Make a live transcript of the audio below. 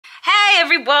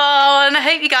everyone, I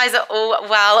hope you guys are all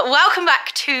well. Welcome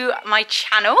back to my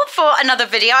channel for another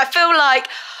video. I feel like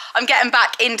I'm getting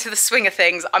back into the swing of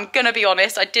things. I'm gonna be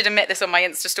honest, I did admit this on my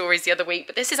Insta stories the other week,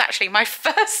 but this is actually my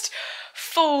first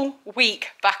full week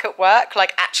back at work,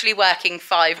 like actually working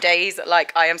 5 days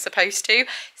like I am supposed to,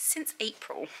 since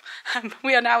April.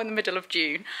 We are now in the middle of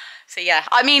June. So yeah,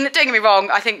 I mean, don't get me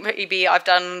wrong, I think maybe I've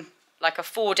done like a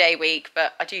 4-day week,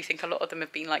 but I do think a lot of them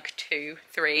have been like 2,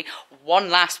 3, 1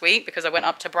 last week because I went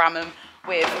up to Bramham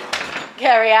with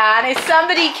Carrie Ann. Is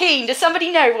somebody keen? Does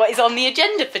somebody know what is on the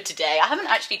agenda for today? I haven't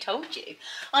actually told you.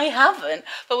 I haven't,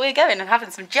 but we're going and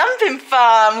having some jumping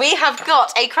fun. We have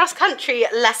got a cross-country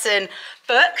lesson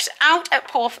booked out at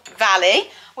Porth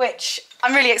Valley, which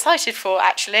I'm really excited for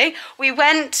actually. We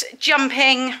went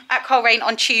jumping at Coleraine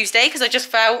on Tuesday because I just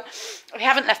felt we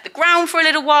haven't left the ground for a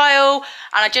little while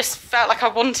and I just felt like I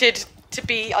wanted to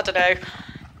be, I don't know,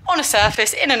 on a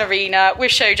surface in an arena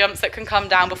with show jumps that can come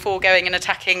down before going and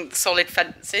attacking the solid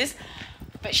fences.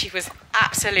 But she was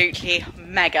absolutely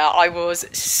mega. I was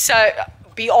so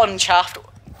beyond chuffed,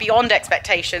 beyond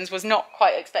expectations. Was not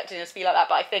quite expecting her to be like that,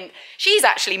 but I think she's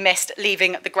actually missed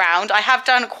leaving the ground. I have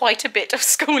done quite a bit of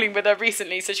schooling with her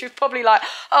recently, so she was probably like,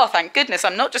 oh thank goodness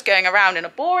I'm not just going around in a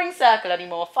boring circle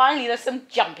anymore, finally there's some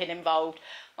jumping involved.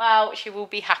 Well, she will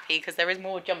be happy because there is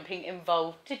more jumping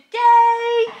involved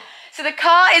today. So the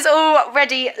car is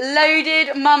already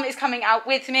loaded. Mum is coming out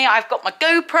with me. I've got my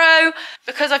GoPro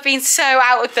because I've been so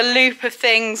out of the loop of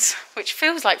things, which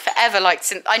feels like forever. Like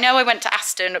since I know I went to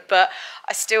Aston, but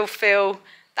I still feel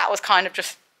that was kind of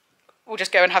just, we'll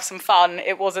just go and have some fun.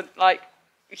 It wasn't like,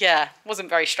 yeah, wasn't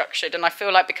very structured. And I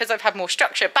feel like because I've had more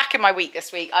structure back in my week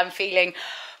this week, I'm feeling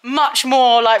much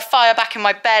more like fire back in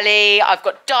my belly. I've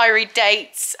got diary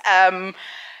dates.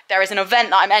 There is an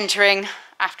event that I'm entering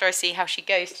after I see how she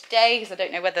goes today, because I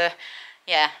don't know whether,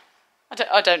 yeah,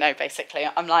 I don't know basically.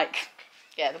 I'm like,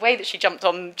 yeah, the way that she jumped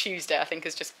on Tuesday I think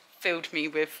has just filled me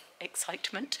with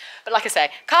excitement. But like I say,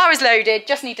 car is loaded,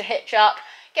 just need to hitch up,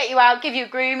 get you out, give you a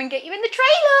groom and get you in the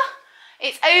trailer.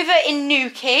 It's over in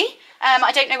Newquay.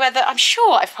 I don't know whether, I'm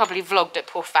sure I've probably vlogged at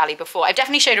Porth Valley before. I've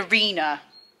definitely showed arena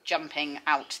jumping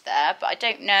out there, but I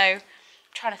don't know.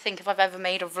 I'm trying to think if I've ever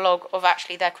made a vlog of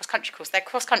actually their cross-country course. Their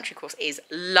cross-country course is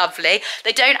lovely.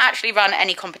 They don't actually run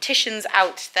any competitions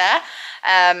out there,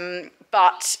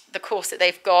 but the course that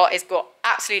they've got has got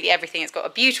absolutely everything. It's got a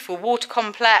beautiful water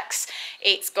complex,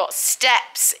 it's got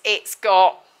steps, it's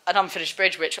got an unfinished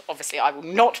bridge, which obviously I will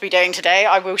not be doing today.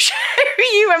 I will show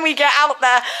you when we get out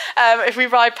there. If we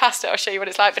ride past it, I'll show you what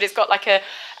it's like. But it's got like a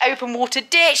open water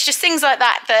ditch, just things like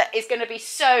that, that is going to be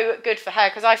so good for her,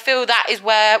 because I feel that is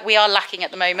where we are lacking at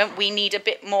the moment. We need a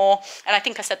bit more, and I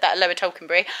think I said that at Lower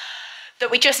Tolkienbury, that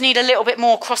we just need a little bit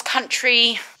more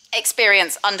cross-country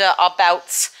experience under our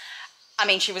belts. I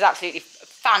mean, she was absolutely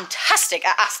fantastic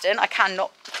at Aston. I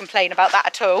cannot complain about that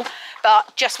at all,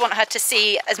 but just want her to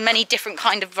see as many different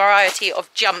kind of variety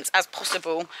of jumps as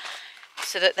possible,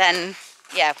 so that then,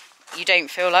 yeah, you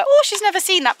don't feel like, oh, she's never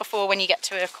seen that before when you get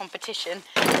to a competition.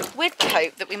 With the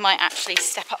hope that we might actually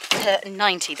step up to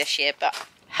 90 this year, but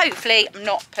hopefully I'm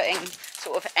not putting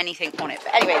sort of anything on it.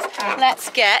 But anyways, let's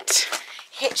get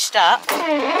hitched up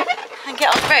and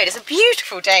get on the road. It's a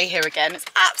beautiful day here again. It's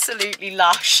absolutely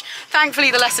lush.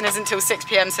 Thankfully the lesson isn't until 6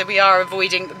 PM, so we are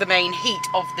avoiding the main heat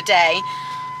of the day,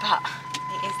 but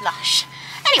it is lush.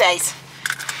 Anyways,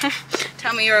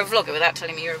 tell me you're a vlogger without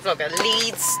telling me you're a vlogger.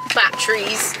 Leads,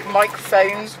 batteries,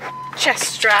 microphones, chest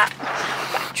strap,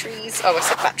 batteries. Oh, I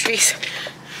said batteries.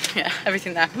 Yeah,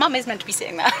 everything there. Mum is meant to be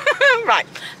sitting there. Right,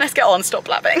 let's get on, stop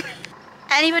blabbing.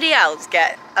 Anybody else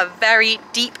get a very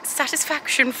deep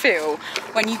satisfaction feel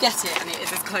when you get it and it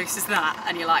is as close as that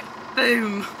and you're like,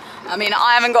 boom? I mean,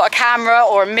 I haven't got a camera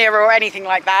or a mirror or anything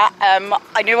like that.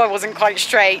 I knew I wasn't quite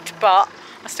straight, but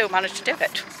I still managed to do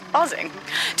it. Buzzing.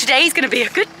 Today's gonna be a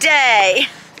good day.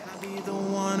 Can I be the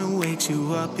one who wakes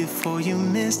you up before you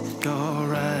miss your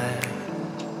ride?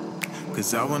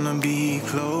 'Cause I wanna be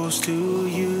close to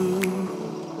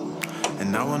you,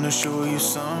 and I wanna show you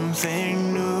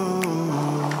something new.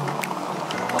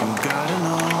 You gotta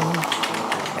know,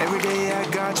 every day I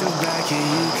got your back, yeah,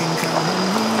 you can count on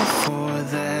me for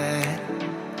that.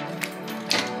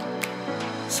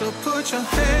 So put your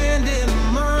hand in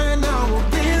mine, I will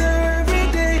be there every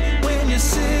day. When you're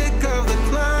sick of the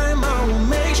climb, I will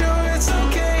make sure it's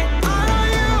okay. I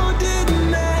know you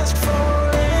didn't ask for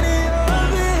any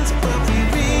of this, but we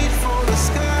reach for the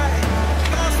sky.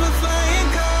 Cause we're flying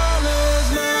colors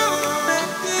now.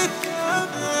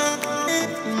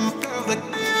 But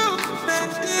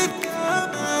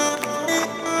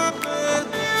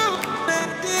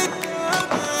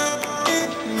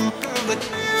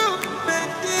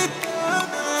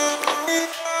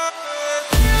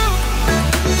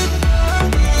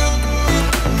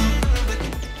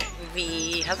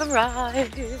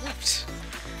arrived.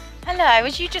 Hello,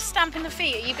 was you just stamping the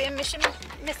feet? Are you being mission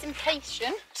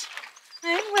impatient?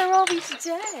 Hey, where are we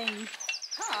today?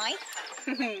 Hi.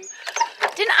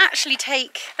 Didn't actually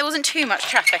there wasn't too much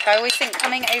traffic. I always think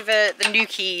coming over the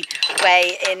Nuki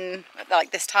way in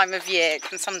like this time of year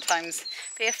can sometimes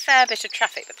be a fair bit of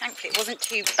traffic, but thankfully it wasn't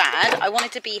too bad. I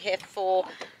wanted to be here for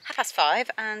 5:30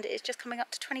 and it's just coming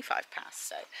up to 25 past,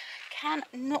 so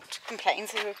cannot complain.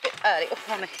 So we're a bit early. Oh,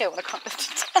 we're on a hill and I can't lift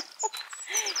it down.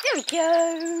 There we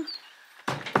go.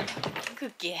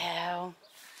 Good girl.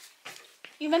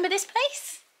 You remember this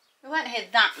place? We weren't here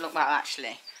that long. Well,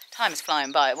 actually, time is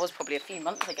flying by. It was probably a few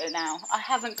months ago now. I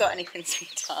haven't got anything,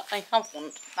 sweetheart. I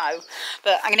haven't, no.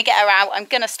 But I'm going to get her out. I'm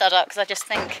going to stud up because I just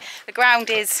think the ground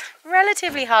is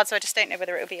relatively hard, so I just don't know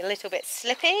whether it'll be a little bit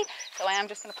slippy. So I am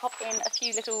just going to pop in a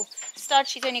few little studs.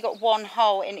 She's only got one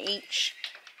hole in each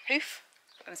hoof.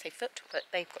 I'm going to say foot, but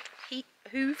they've got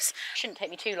hooves. Shouldn't take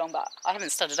me too long, but I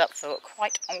haven't studded up for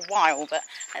quite a while. But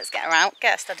let's get her out,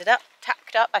 get her studded up,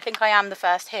 tacked up. I think I am the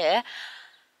first here.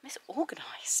 It's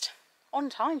organised, on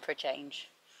time for a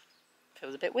change.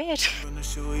 Feels a bit weird. I'm gonna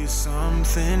show you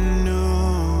something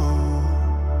new.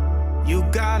 You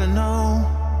gotta know,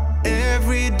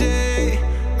 every day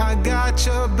I got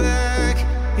your back.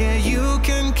 Yeah, you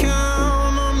can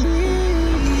count on me.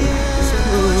 Yeah. So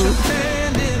put your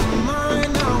hand in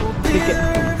mine. I will be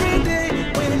here every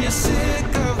day. When you're sick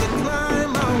of the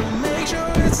climb, I will make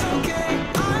sure it's okay.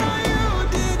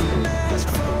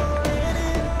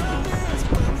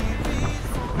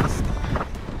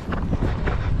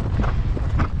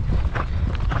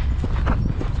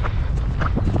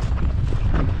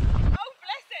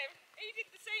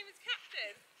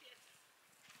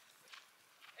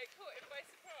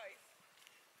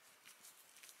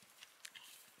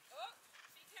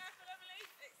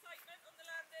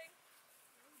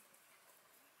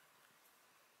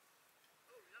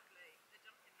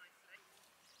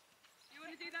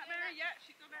 Do that, Mary? Yeah,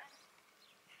 she's got it.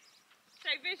 So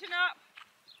vision up.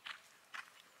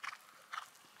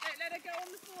 Don't let her go on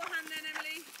the forehand then,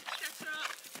 Emily. Set her up.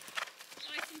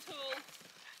 Nice and tall.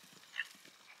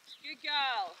 Good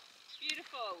girl.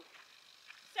 Beautiful.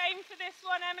 Same for this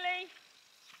one, Emily.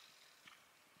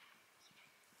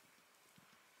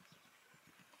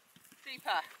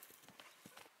 Super.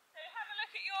 So have a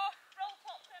look at your roll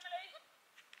tops, Emily.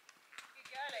 Good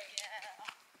girlie. Yeah.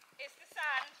 It's the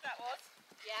sand, that was.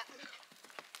 Yeah.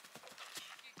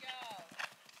 Good girl.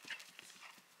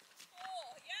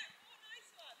 Four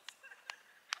nice ones.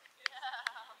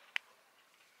 Yeah.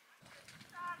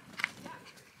 Sand. Yeah.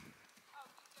 Oh,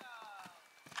 good girl.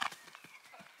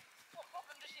 What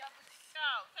problem does she have with this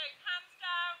girl? So hands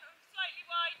down and slightly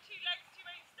wide, two legs to your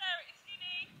own, stare at your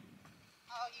skinny.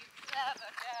 Oh, you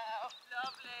clever girl.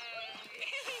 Lovely.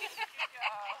 Good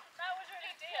girl. That was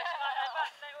really deep. Yeah.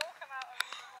 They all come out of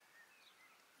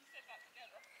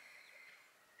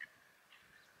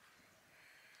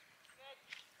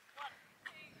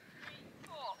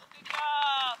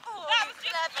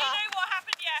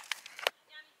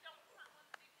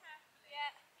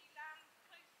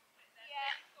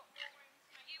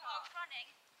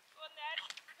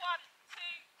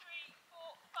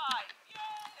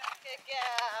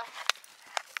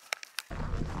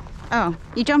Oh,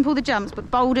 you jump all the jumps, but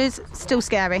boulders, still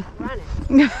scary.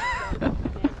 Good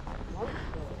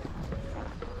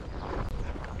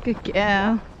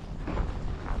girl.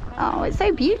 Oh, it's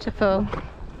so beautiful.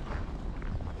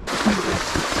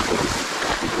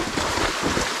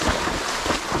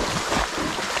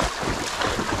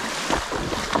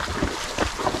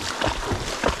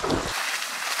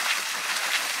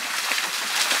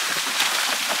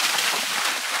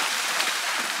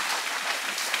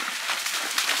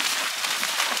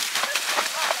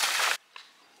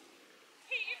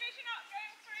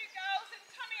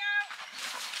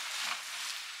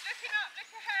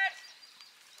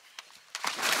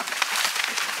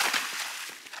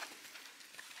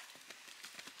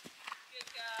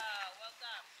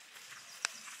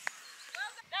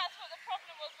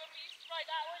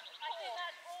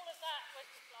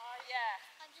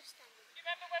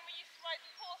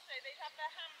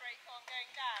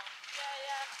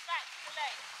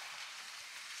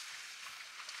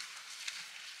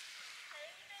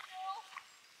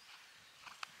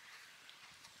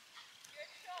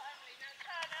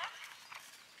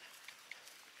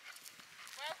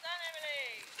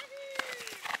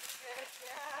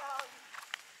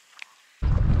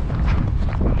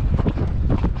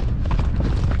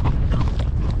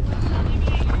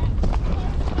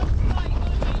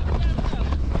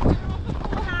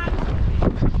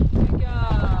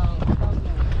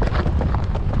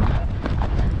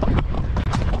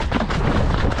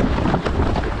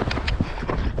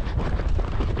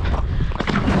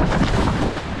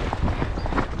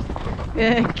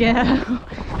 Good girl. That's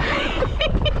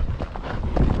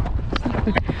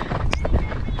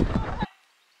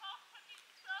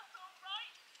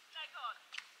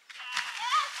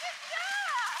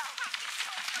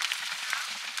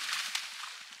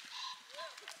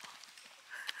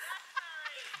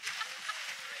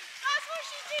what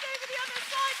she did over the other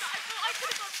side, but I thought I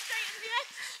could have gone straight in the edge.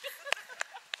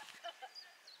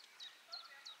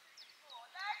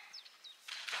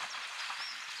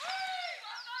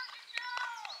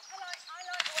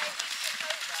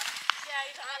 Yeah,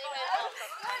 he's like,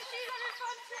 she's on in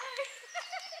front too.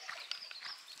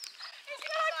 He's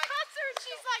going to cut her and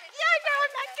she's like, yeah, no,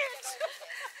 I'm not good.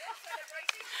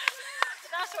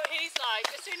 That's what he's like.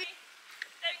 As soon as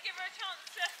don't give her a chance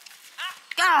to...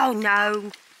 Oh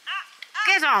no!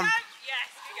 Get on! No.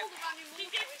 Yes,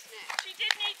 she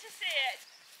did need to see it.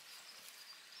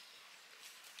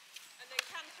 And then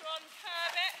canter on,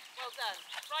 curve it. Well done.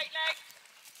 Right leg.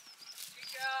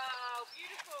 Good girl.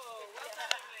 Beautiful. Well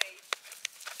done, Emily.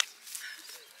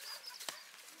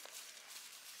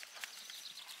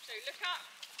 So look up.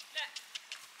 Look.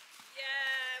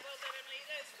 Yeah, well done, Emily.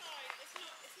 That's fine. It's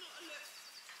not a look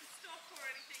to stop or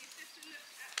anything. It's just a look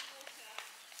at the water.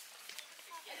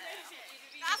 Yeah.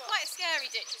 That's quite a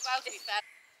scary ditch as well, to be fair.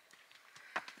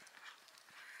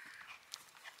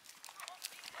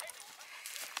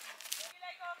 Your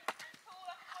leg on and pull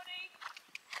up the body.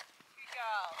 Good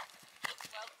girl.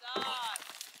 Well done.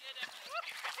 Good, Emily.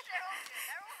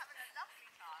 They're all having a lovely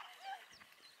time.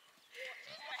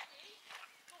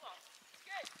 Come on.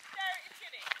 Good. Stare at your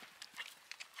skinny.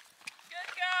 Good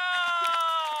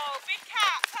girl. Big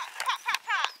cat. Pat, pat, pat,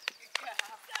 pat. Good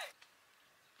girl.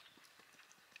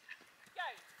 Go.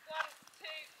 1, 2,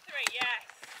 3. Yes.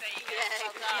 There you go.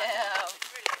 Well done. Yeah.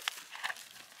 Brilliant.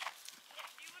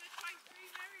 Do you want to try 3,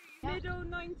 Mary? Middle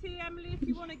 90, Emily, if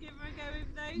you want to give her a go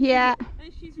with those. Yeah.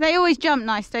 And she's They always jump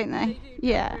nice, don't They they? do.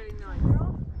 Yeah. Really nice.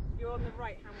 You're on the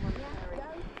right hand one, Mary.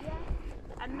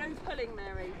 And no pulling,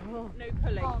 Mary. No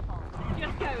pulling.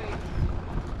 Just going.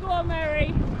 Go on,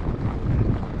 Mary.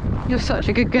 You're such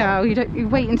a good girl. You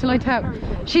wait until I tell.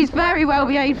 She's very well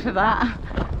behaved for that.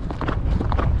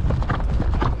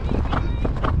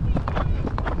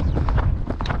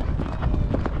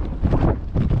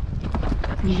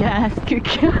 Yes, good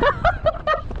girl.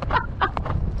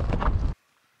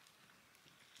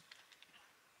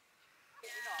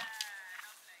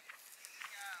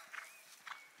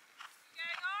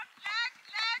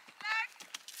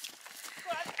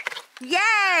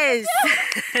 Yes!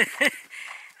 So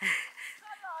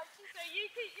you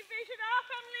keep your vision up,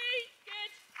 Emily.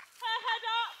 Good. Her head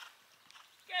up.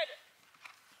 Good.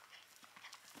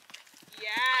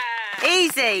 Yeah.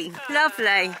 Easy.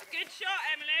 Lovely. Good shot,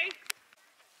 Emily.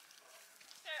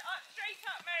 So up, straight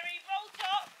up, Mary. Roll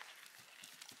top.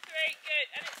 3. Good.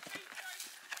 And it's 3 strokes.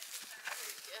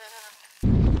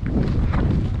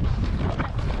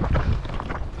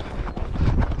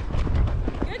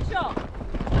 Good shot.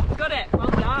 Got it. Well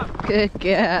done. Good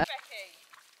girl. Becky.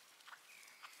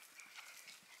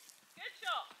 Good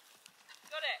shot.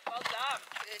 Got it. Well done.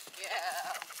 Good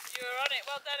girl. You were on it.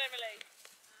 Well done, Emily.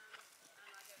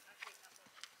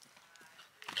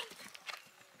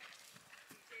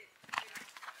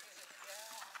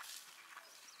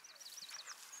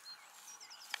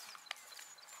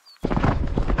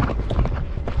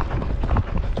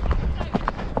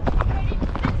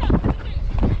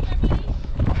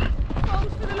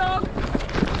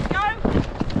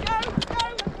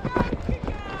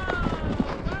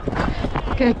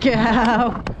 Good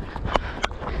girl.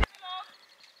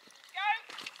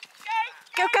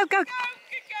 Go, go, go.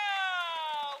 Good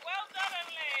girl. Well done,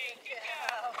 Emily. Good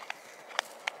girl.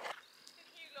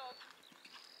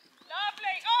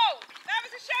 Lovely. Oh, that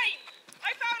was a shame.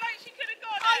 I felt like she could have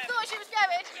gone. I thought she was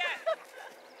going. Yeah.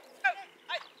 Oh,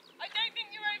 I don't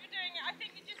think you're overdoing it. I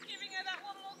think you're just giving her that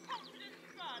one more confidence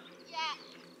run. Yeah.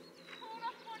 Pull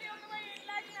off body on the way in.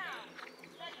 Leg now.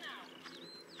 Leg now.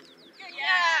 Good.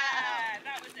 Yeah.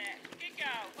 That was it. Good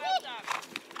girl. Well done.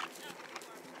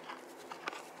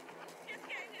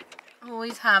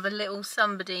 Always have a little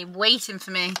somebody waiting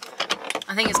for me.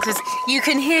 I think it's because you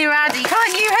can hear Addie,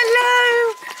 can't you?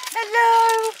 Hello!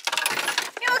 Hello!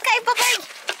 You okay, Bobby?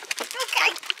 You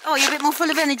okay? Oh, you're a bit more full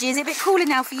of energy. Is it a bit cooler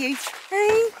now for you?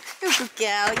 Hey? You're a good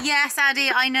girl. Yes,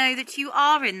 Addie, I know that you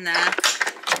are in there.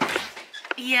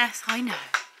 Yes, I know.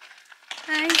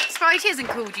 Hey, Sprite hasn't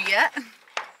called you yet.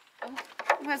 Oh,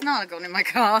 where's Nala gone in my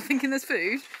car? Thinking there's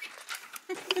food.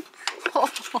 Oh,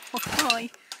 hi.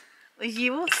 Was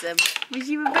you awesome? Was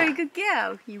you a very good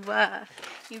girl? You were.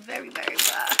 You very, very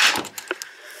were.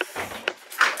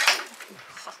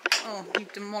 Oh,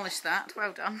 you've demolished that.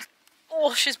 Well done.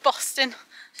 Oh, she's busting.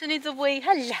 She needs a wee.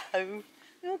 Hello.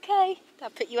 You okay?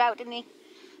 Dad put you out, didn't he?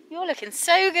 You're looking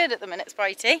so good at the minute,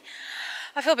 Spritey.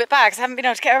 I feel a bit bad because I haven't been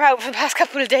able to get her out for the past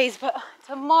couple of days, but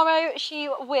tomorrow she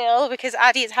will, because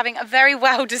Addie is having a very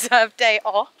well-deserved day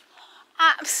off.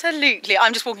 Absolutely.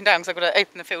 I'm just walking down because I've got to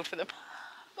open the field for them.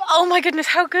 But oh my goodness,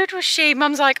 how good was she?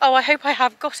 Mum's like, oh, I hope I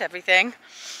have got everything.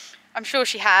 I'm sure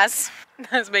she has.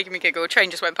 That's making me giggle. A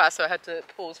train just went past, so I had to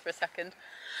pause for a second.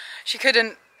 She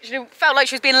felt like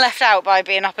she was being left out by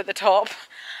being up at the top.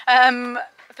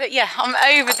 But yeah, I'm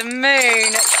over the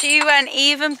moon. She went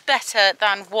even better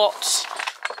than what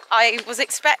I was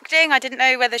expecting. I didn't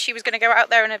know whether she was going to go out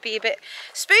there and be a bit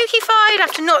spooky-fied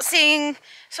after not seeing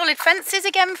solid fences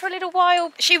again for a little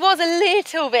while. She was a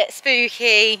little bit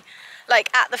spooky, like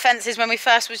at the fences when we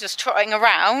first was just trotting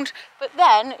around, but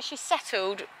then she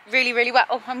settled really, really well.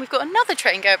 Oh, and we've got another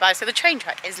train going by, so the train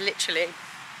track is literally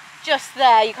just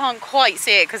there. You can't quite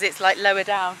see it because it's like lower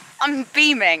down. I'm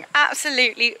beaming,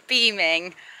 absolutely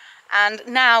beaming. And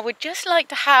now we'd just like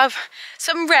to have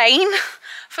some rain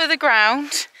for the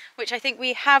ground, which I think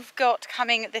we have got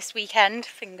coming this weekend,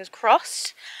 fingers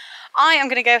crossed. I am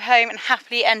going to go home and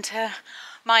happily enter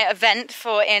my event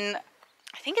I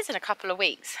think it's in a couple of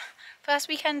weeks. First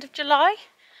weekend of July?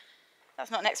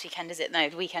 That's not next weekend, is it? No,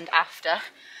 the weekend after.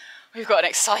 We've got an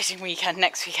exciting weekend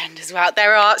next weekend as well.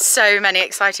 There are so many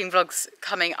exciting vlogs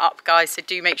coming up, guys, so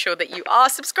do make sure that you are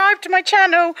subscribed to my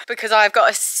channel, because I've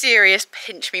got a serious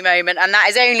pinch me moment, and that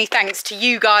is only thanks to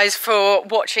you guys for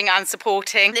watching and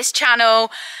supporting this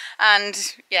channel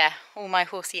and yeah, all my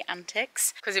horsey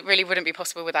antics, because it really wouldn't be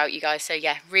possible without you guys. So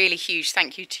yeah, really huge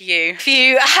thank you to you. If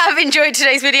you have enjoyed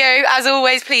today's video, as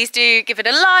always, please do give it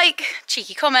a like,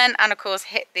 cheeky comment, and of course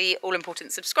hit the all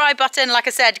important subscribe button. Like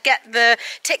I said,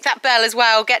 tick that bell as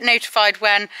well, get notified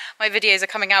when my videos are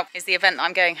coming out. Is the event that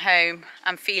I'm going home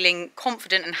and feeling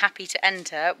confident and happy to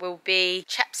enter will be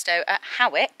Chepstow at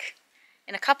Howick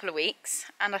in a couple of weeks,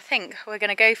 and I think we're going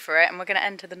to go for it and we're going to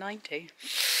enter the 90.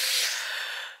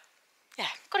 Yeah,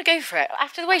 got to go for it.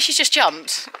 After the way she's just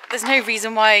jumped, there's no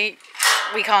reason why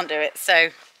we can't do it. So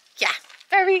yeah,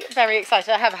 very, very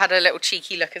excited. I have had a little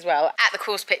cheeky look as well at the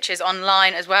course pictures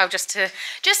online as well, just to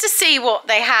see what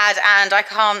they had, and I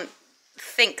can't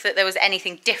think that there was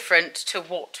anything different to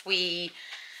what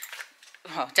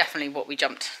definitely what we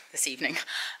jumped this evening.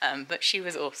 But she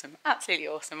was awesome, absolutely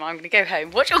awesome. I'm going to go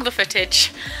home, watch all the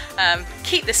footage,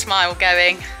 keep the smile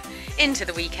going into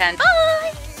the weekend.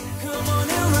 Bye!